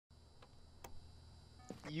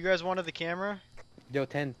you guys wanted the camera? Yo,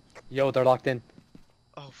 10. Yo, they're locked in.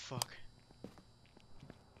 Oh, fuck.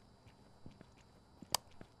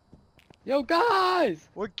 Yo, guys!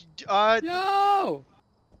 What, Yo!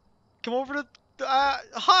 come over to,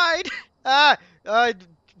 hide!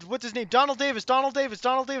 What's his name? Donald Davis, Donald Davis,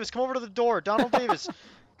 Donald Davis, come over to the door, Donald Davis.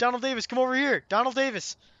 Donald Davis, come over here, Donald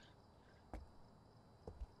Davis.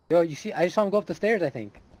 Yo, you see, I just saw him go up the stairs, I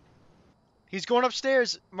think. He's going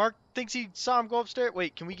upstairs. Mark thinks he saw him go upstairs.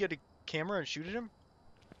 Wait, can we get a camera and shoot at him?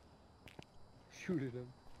 Shoot at him.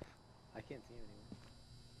 I can't see him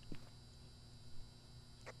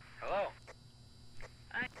anymore. Hello?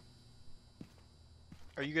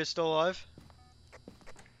 Are you guys still alive?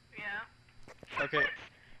 Yeah. Okay.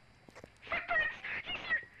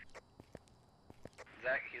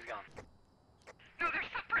 Zach, he's gone. No, there's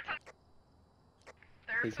footprints on...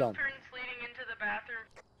 There are He's gone. footprints leading into the bathroom.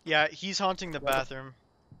 Yeah, he's haunting the bathroom.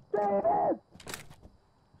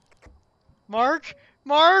 Mark!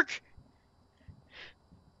 Mark!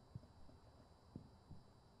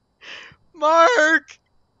 Mark!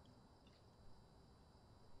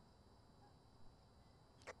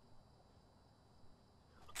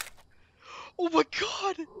 Oh my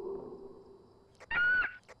god!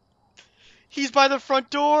 He's by the front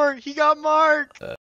door! He got Mark!